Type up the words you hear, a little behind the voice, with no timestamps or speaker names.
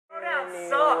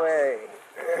Anyway,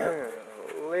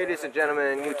 ladies and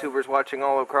gentlemen, YouTubers watching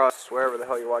all across wherever the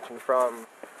hell you're watching from,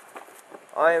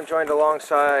 I am joined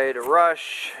alongside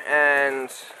Rush and...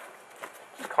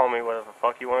 Just call me whatever the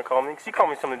fuck you want to call me, because you call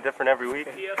me something different every week.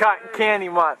 Candy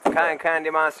Monster. Candy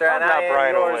Monster, and I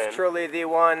am yours truly, the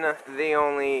one, the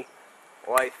only,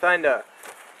 White Thunder.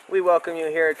 We welcome you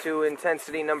here to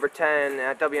Intensity number 10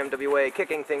 at WMWA.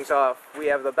 Kicking things off, we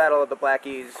have the Battle of the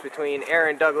Blackies between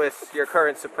Aaron Douglas, your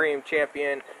current Supreme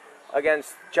Champion,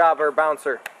 against Jobber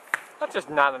Bouncer. That's just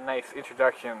not a nice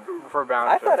introduction for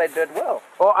Bouncer. I thought I did well.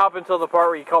 Well, up until the part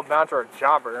where you called Bouncer a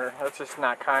jobber. That's just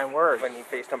not kind words. When he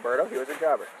faced Humberto, he was a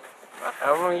jobber.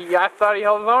 I thought he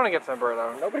held his own against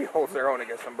Humberto. Nobody holds their own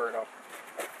against Humberto.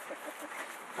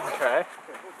 Okay.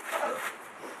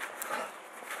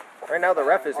 Right now, the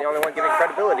ref is the only one giving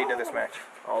credibility to this match.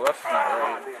 Oh, that's not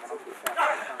right.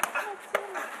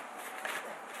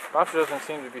 Bouncer doesn't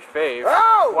seem to be phased.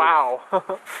 Oh! Wow.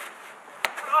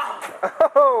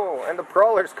 Oh, and the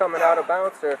brawler's coming out of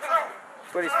Bouncer.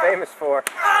 That's what he's famous for.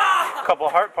 A couple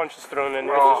heart punches thrown in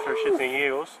there just for shits and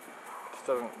giggles. This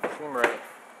doesn't seem right.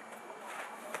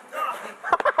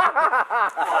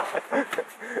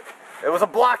 It was a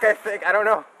block, I think. I don't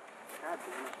know.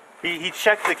 He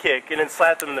checked the kick and then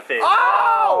slapped him in the face.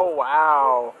 Oh,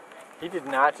 wow. He did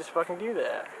not just fucking do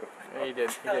that. Yeah, he did.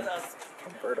 He did.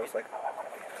 Humberto's like,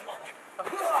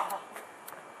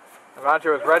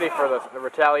 Bouncer was ready for the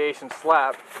retaliation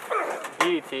slap.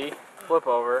 DDT. Flip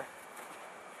over.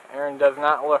 Aaron does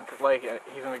not look like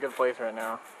he's in a good place right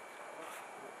now.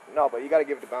 no, but you got to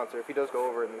give it to Bouncer. If he does go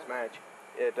over in this match,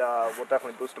 it will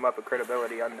definitely boost him up with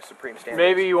credibility on the Supreme standards.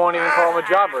 Maybe you won't even call him a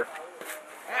jobber.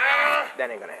 That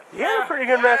ain't gonna happen. He had a pretty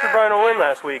good match with Brian O'Win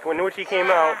last week, in which he came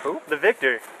out the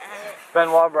victor.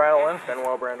 Benoit Brandolin.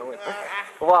 Benoit Brandolin.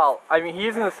 Well, I mean,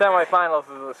 he's in the semifinals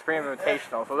of the Supreme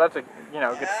Invitational, so that's a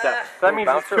good step. So that means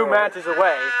he's 2 matches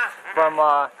away from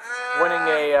winning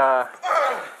a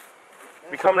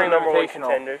Becoming the number 1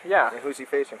 contender. Yeah. And who's he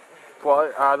facing?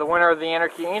 Well, the winner of the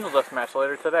Anarchy Angel Dust match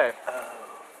later today.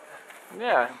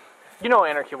 Yeah. You know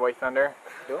Anarchy White Thunder.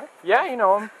 Do I? Yeah, you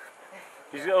know him.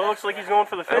 It looks like he's going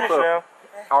for the finish now.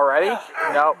 Already?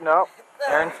 Nope.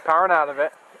 Aaron's powering out of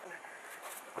it.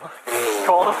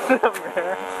 Call him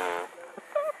man.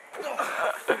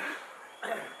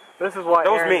 This is why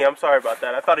that was me. I'm sorry about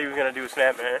that. I thought he was going to do a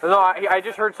snapmare. No, I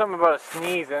just heard something about a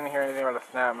sneeze. I didn't hear anything about a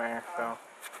snapmare. So,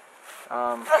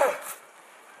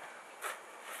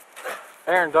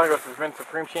 Aaron Douglas has been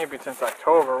Supreme Champion since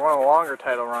October. One of the longer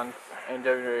title runs in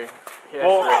WWE.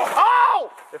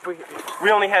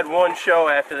 We only had 1 show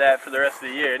after that for the rest of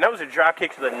the year, and that was a drop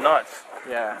kick to the nuts.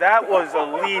 Yeah. That was a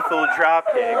lethal drop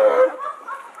kick.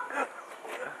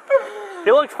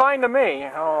 He looks fine to me.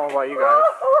 I don't know about you guys.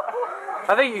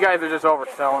 I think you guys are just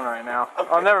overselling right now.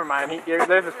 Oh, never mind.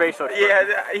 There's his facial expression.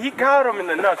 Yeah, he got him in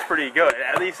the nuts pretty good.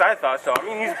 At least I thought so. I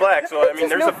mean, he's black, so I mean,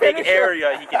 there's a big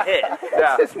area he can hit.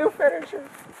 Yeah. It's his new finisher.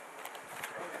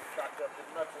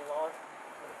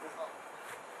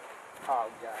 Oh,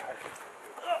 God.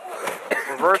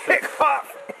 Reverse it.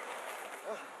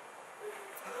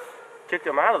 Kicked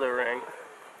him out of the ring.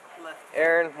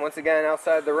 Aaron, once again,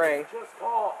 outside the ring.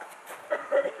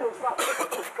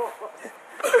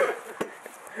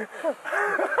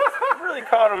 Really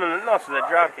caught him in the nuts with that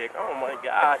drop kick. Oh, my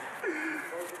God.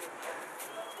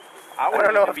 I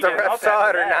don't know if the ref saw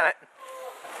it or not.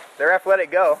 The ref let it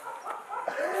go.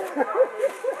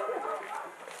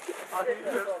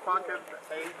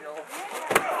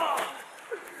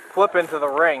 Flip into the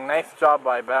ring. Nice job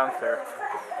by Bouncer.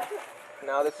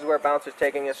 Now this is where Bouncer's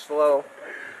taking it slow.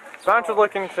 Bouncer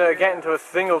looking to get into a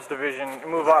singles division and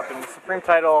move up in the Supreme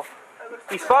title.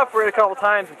 He fought for it a couple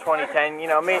times in 2010. You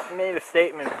know, made a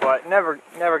statement, but never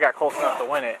got close enough to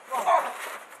win it.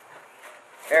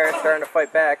 Aaron's starting to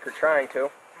fight back, or trying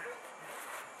to.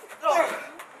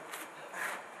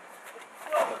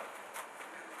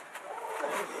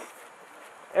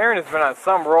 Aaron has been on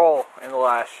some roll in the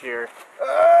last year.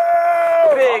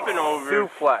 Big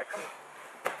suplex.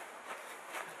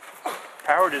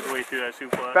 Powered his way through that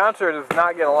suplex. Bouncer does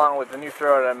not get along with the new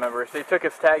Throwdown members. They took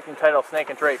his tag team title, Snake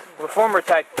and Drake, the former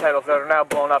tag team titles that are now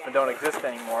blown up and don't exist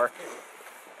anymore.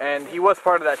 And he was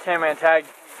part of that 10-man tag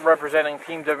representing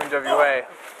Team WMWA.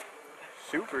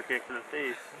 Super kick to the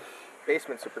face.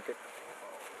 Basement super kick.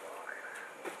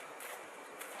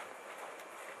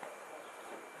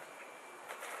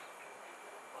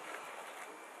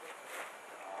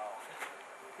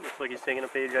 Looks like he's taking a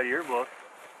page out of your book.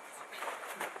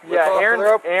 Yeah,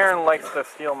 Aaron likes to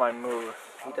steal my moves.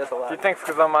 He does a lot. He thinks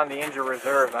because I'm on the injured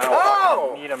reserve, I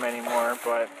don't need him anymore,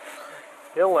 but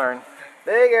he'll learn.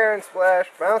 Big Aaron splash.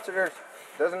 Bouncer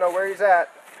Doesn't know where he's at.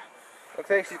 Looks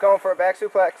like he's going for a back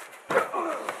suplex.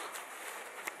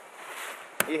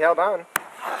 He held on.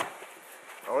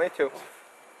 Only 2.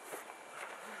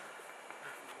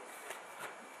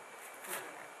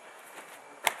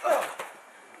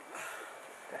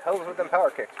 The hell was with them power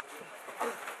kicks?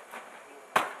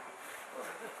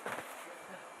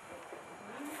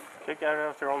 Kick out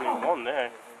after only 1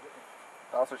 there.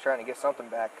 Also trying to get something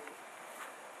back.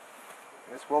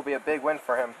 This will be a big win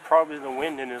for him. Probably the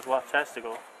wind in his left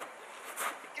testicle.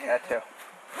 That too.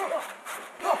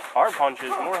 Hard punches,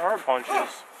 more hard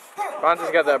punches.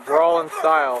 Bouncer's got that brawling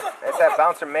style. That's that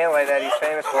bouncer melee that he's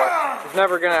famous for. He's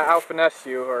never gonna out-finesse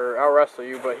you or out-wrestle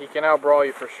you, but he can out-brawl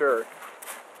you for sure.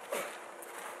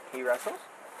 He wrestles?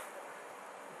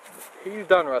 He's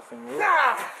done wrestling.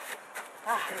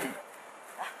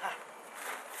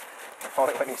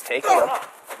 Only when he's taking them.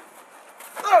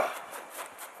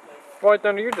 Boy,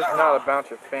 Thunder, you're just not a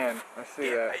Bouncer fan. I see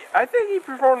that. I think he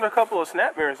performed a couple of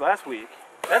snap mirrors last week.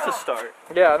 That's a start.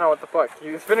 Yeah, I know, what the fuck.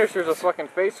 His finisher's a fucking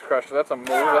face crusher. That's a move.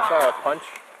 That's not a punch.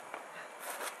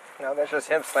 No, that's just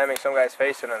him slamming some guy's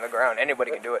face into the ground.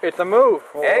 Anybody can do it. It's a move.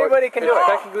 Well, anybody can do it. It's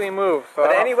technically a move. So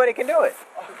but anybody can do it.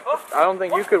 I don't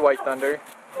think you could, White Thunder.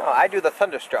 No, I do the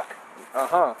Thunderstruck.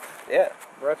 Uh-huh. Yeah.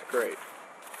 That's great.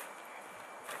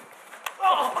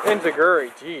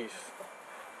 Enziguri, jeez.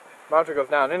 Bouncer goes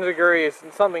down. Enziguri is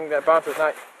something that Bouncer's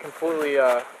not completely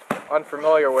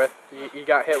unfamiliar with. He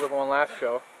got hit with one last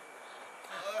show.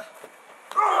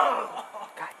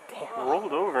 God damn.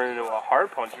 Rolled over into a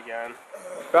hard punch again.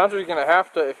 Bouncer's going to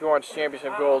have to, if he wants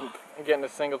championship gold, get in the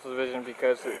singles division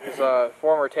because his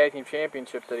former tag team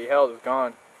championship that he held is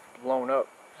gone. Blown up.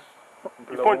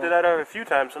 You pointed that out a few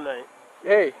times tonight.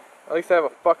 Hey, at least I have a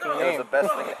fucking name. That was the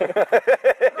best thing.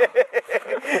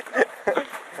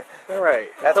 Alright.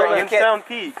 That's right, you can't... Provincetown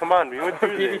Pete, come on, we went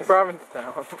through Petey this.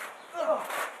 Provincetown.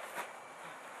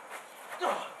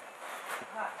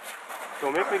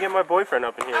 Don't make me get my boyfriend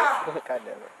up in here. God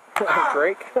damn it.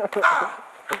 Drake?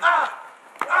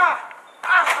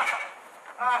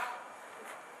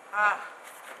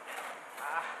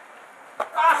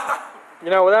 You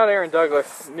know, without Aaron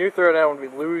Douglas, New Throwdown would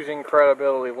be losing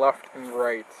credibility left and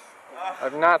right.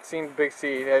 I've not seen Big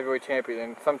C heavyweight champion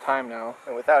in some time now.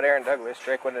 And without Aaron Douglas,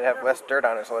 Drake wouldn't have less dirt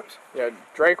on his lips. Yeah,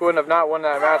 Drake wouldn't have not won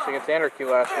that match against Anarchy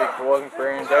last week if it wasn't for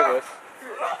Aaron Douglas.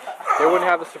 They wouldn't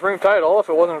have the Supreme title if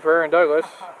it wasn't for Aaron Douglas.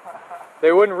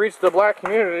 They wouldn't reach the black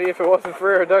community if it wasn't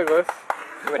for Aaron Douglas.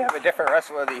 You would have a different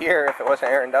Wrestler of the Year if it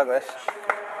wasn't Aaron Douglas.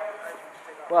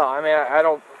 Well, I mean, I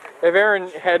don't... If Aaron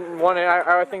hadn't won it,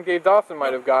 I think Dave Dawson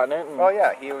might have gotten it. Oh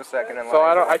yeah, he was second in line. So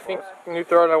I think New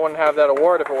Throwdown wouldn't have that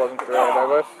award if it wasn't for Aaron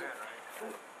Douglas.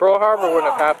 Pearl Harbor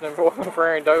wouldn't have happened if it wasn't for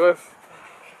Aaron Douglas.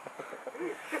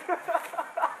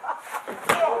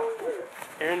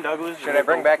 Aaron Douglas. Should I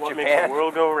bring back what Japan? Makes the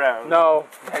world go round. No,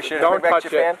 don't touch touch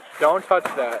Japan. it. Don't touch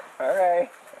that. All right.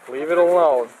 Leave it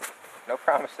alone. No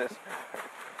promises.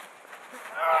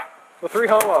 The 3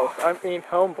 homos. I mean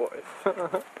homeboys.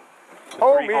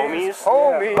 Homies.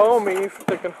 Yeah, homies.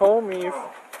 Sticking homies.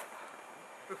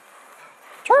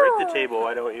 Break the table,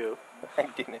 why don't you? I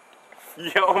didn't.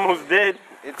 You almost did.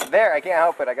 It's there. I can't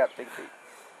help it. I got big feet.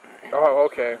 Oh,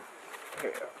 okay. Yeah,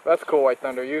 that's cool, White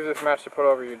Thunder. Use this match to put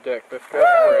over your dick. That's great.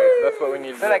 That's what we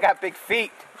need to Said do. I got big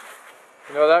feet.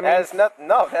 You know what that means?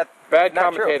 That's Bad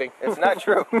not commentating. True. It's not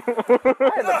true.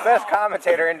 I'm the best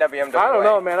commentator in WMWA. I don't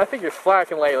know, man. I think you're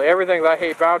slacking lately. Everything's I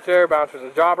hate Bouncer, Bouncer's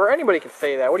a jobber. Anybody can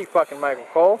say that. What are you fucking Michael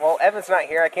Cole? Well, Evan's not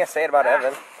here. I can't say it about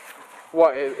Evan.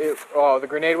 What? Oh, the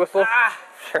grenade whistle?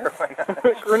 Sure, why not?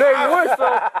 Grenade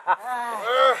whistle!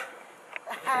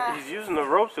 He's using the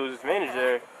ropes to his advantage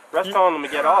there. Rest telling him to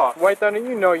get off. White Thunder,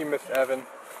 you know you missed Evan.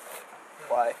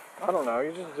 Why? I don't know.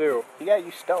 You just do. He got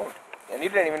you stoned. And you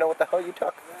didn't even know what the hell you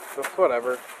took. Just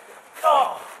whatever.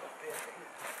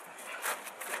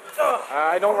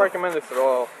 I don't recommend this at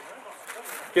all.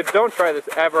 Kids, don't try this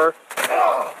ever.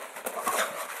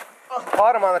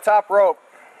 Caught him on the top rope.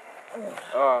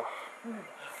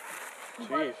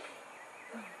 Jeez.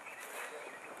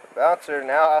 Bouncer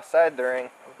now outside the ring.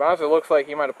 Bouncer looks like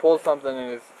he might have pulled something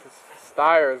in his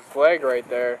thigh or his leg right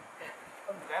there.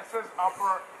 That's his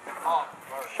upper arm.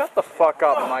 Shut the fuck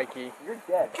up, Mikey. You're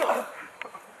dead.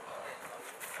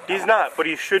 He's not, but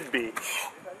he should be.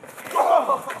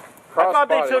 I Cross thought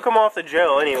they body. took him off the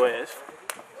jail anyways.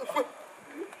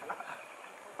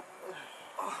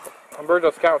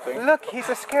 Umberto's counting. Look, he's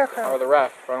a scarecrow. Or the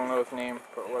ref. I don't know his name,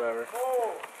 but whatever.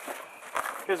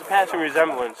 There's a passing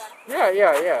resemblance.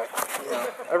 Yeah.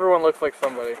 Everyone looks like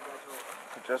somebody.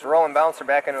 Just rolling Bouncer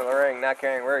back into the ring, not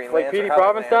caring where he Like lands. Petey or how he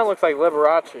Provincetown lands. looks like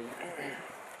Liberace.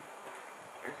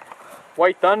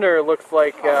 White Thunder looks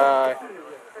like, I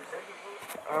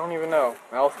don't even know.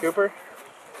 Alice Cooper?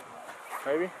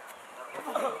 Maybe?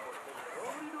 I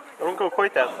don't go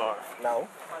quite that far. No.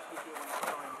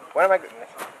 What am I?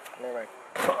 Never mind.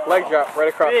 Leg drop right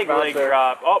across Big the mouth leg there.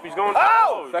 drop. Oh, he's going.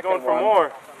 Oh, he's Second going for one.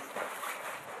 more.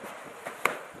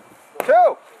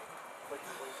 2.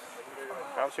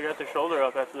 Bouncer got the shoulder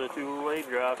up after the 2 leg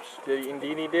drops.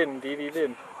 Indeed he did. Indeed he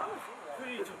did.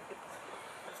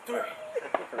 The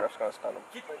ref's gonna stun him.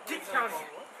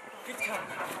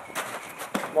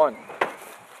 1.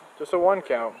 Just a 1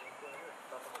 count.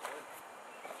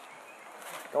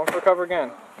 Going for cover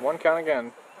again. 1 count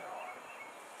again.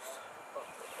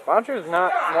 Bouncer's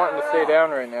not wanting to stay down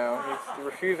right now. He's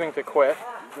refusing to quit.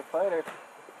 He's a fighter.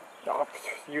 Oh,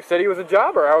 you said he was a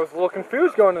jobber. I was a little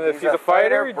confused going to this. He's a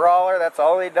fighter. Brawler, that's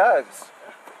all he does.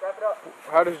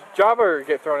 How does jobber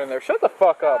get thrown in there? Shut the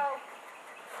fuck up.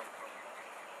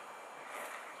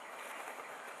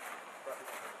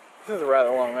 This is a rather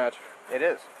long match. It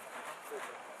is.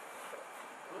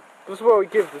 This is what we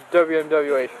give the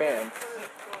WMWA fans.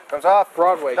 Comes off.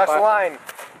 Broadway. Ducks the line.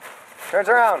 Turns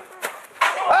around.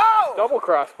 Oh! Double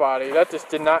crossbody. That just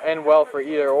did not end well for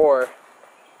either or.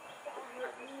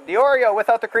 The Oreo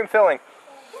without the cream filling.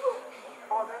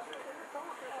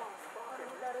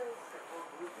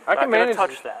 I can manage.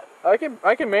 Touch that. I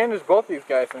can manage both these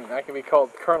guys, and I can be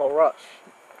called Colonel Rush.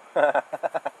 That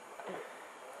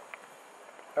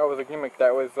was a gimmick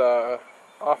that was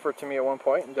offered to me at one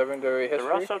point in WWE history. The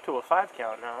Rush up to a 5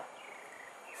 count now.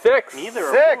 6. Neither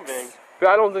are 6. moving. But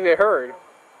I don't think they heard.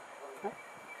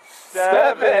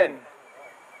 7.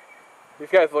 These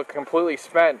guys look completely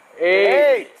spent.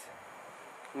 8.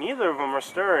 Neither of them are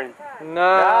stirring.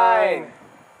 9.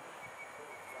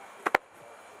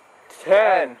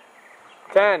 10.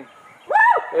 10.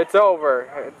 It's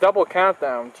over. Double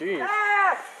countdown. Jeez.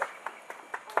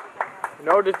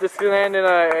 No, this is gonna end in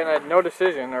a no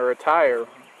decision or a tie.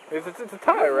 It's a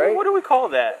tie, right? What do we call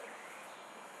that?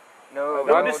 No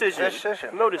decision.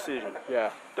 No decision.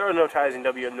 Yeah. There are no ties in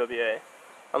WMWA.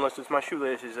 Unless it's my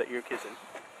shoelaces that you're kissing.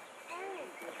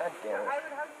 God damn it.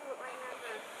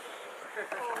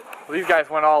 Well, these guys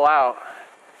went all out.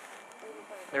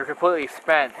 They were completely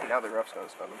spent. Now the ref's gonna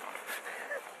stun him.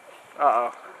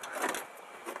 Uh-oh.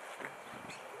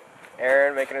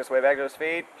 Aaron making his way back to his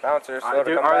feet. Bouncer slow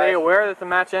to come Are they back. aware that the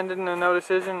match ended in a no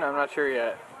decision? I'm not sure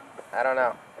yet. I don't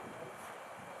know.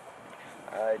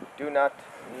 I do not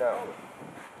know.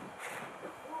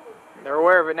 They're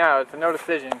aware of it now. It's a no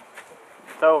decision.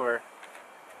 It's over.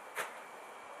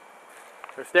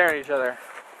 They're staring at each other.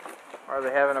 Are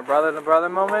they having a brother-to-brother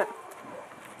moment?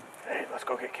 Hey, let's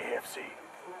go get KFC.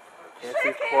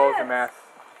 KFC's closing mess.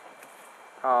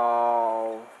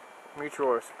 Oh, mutual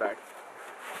respect.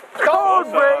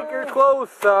 Code breaker,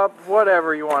 close up,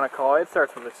 whatever you want to call it. It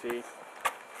starts with a C.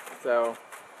 So,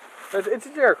 it's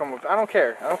a Jericho move. I don't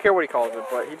care. I don't care what he calls it,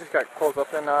 but he just got closed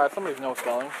up and somebody's no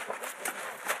selling.